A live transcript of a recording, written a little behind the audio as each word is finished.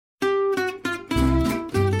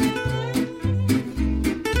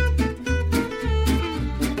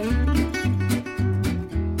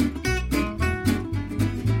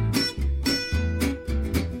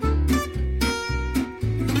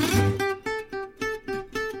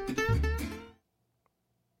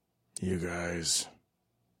You guys.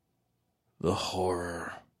 The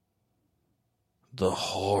horror. The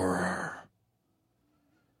horror.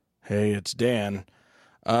 Hey, it's Dan.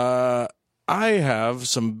 I have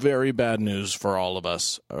some very bad news for all of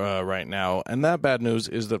us right now, and that bad news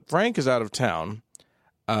is that Frank is out of town.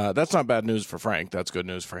 That's not bad news for Frank. That's good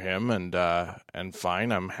news for him, and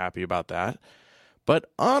fine. I'm happy about that. But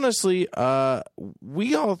honestly,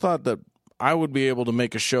 we all thought that I would be able to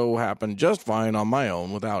make a show happen just fine on my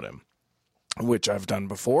own without him, which I've done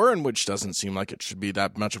before and which doesn't seem like it should be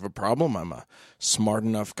that much of a problem. I'm a smart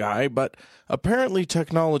enough guy, but apparently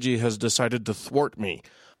technology has decided to thwart me.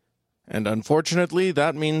 And unfortunately,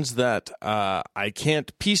 that means that I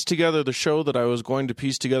can't piece together the show that I was going to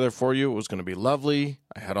piece together for you. It was going to be lovely.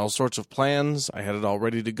 I had all sorts of plans. I had it all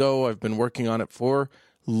ready to go. I've been working on it for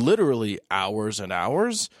literally hours and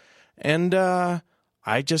hours, and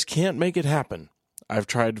I just can't make it happen. I've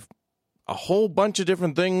tried a whole bunch of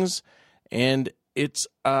different things, and it's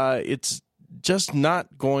just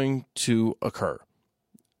not going to occur,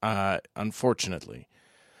 unfortunately.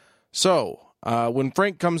 So, when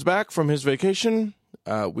Frank comes back from his vacation,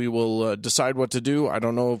 we will decide what to do. I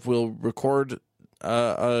don't know if we'll record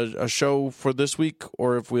a show for this week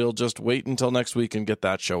or if we'll just wait until next week and get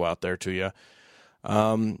that show out there to you.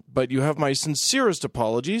 But you have my sincerest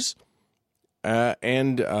apologies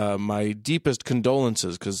and my deepest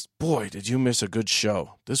condolences, because, boy, did you miss a good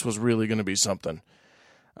show. This was really going to be something.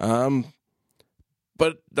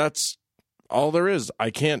 But that's all there is.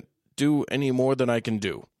 I can't do any more than I can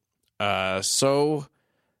do. So,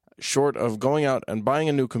 short of going out and buying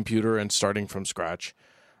a new computer and starting from scratch,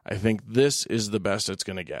 I think this is the best it's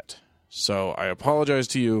going to get. So, I apologize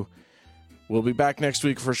to you. We'll be back next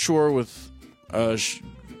week for sure with a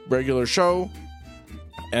regular show.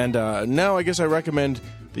 And now I guess I recommend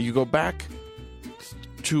that you go back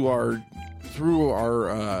to our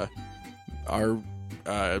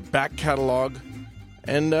back catalog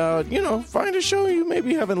and, find a show you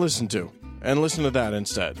maybe haven't listened to and listen to that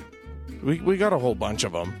instead. We got a whole bunch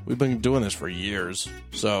of them. We've been doing this for years.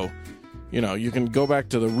 So, you can go back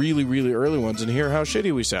to the really, really early ones and hear how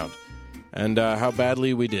shitty we sound and how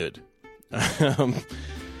badly we did.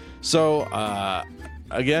 So,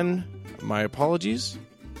 again, my apologies.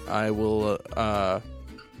 I will, I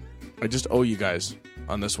just owe you guys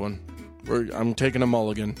on this one. I'm taking a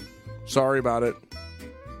mulligan. Sorry about it.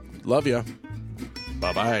 Love ya.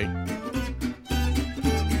 Bye-bye.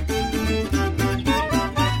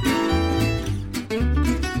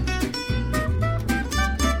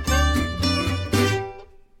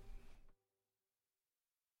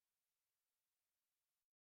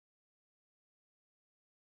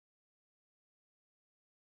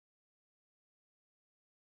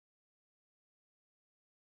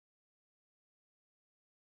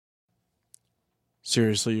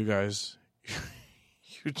 Seriously, you guys,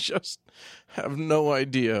 you just have no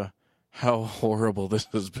idea how horrible this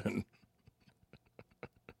has been.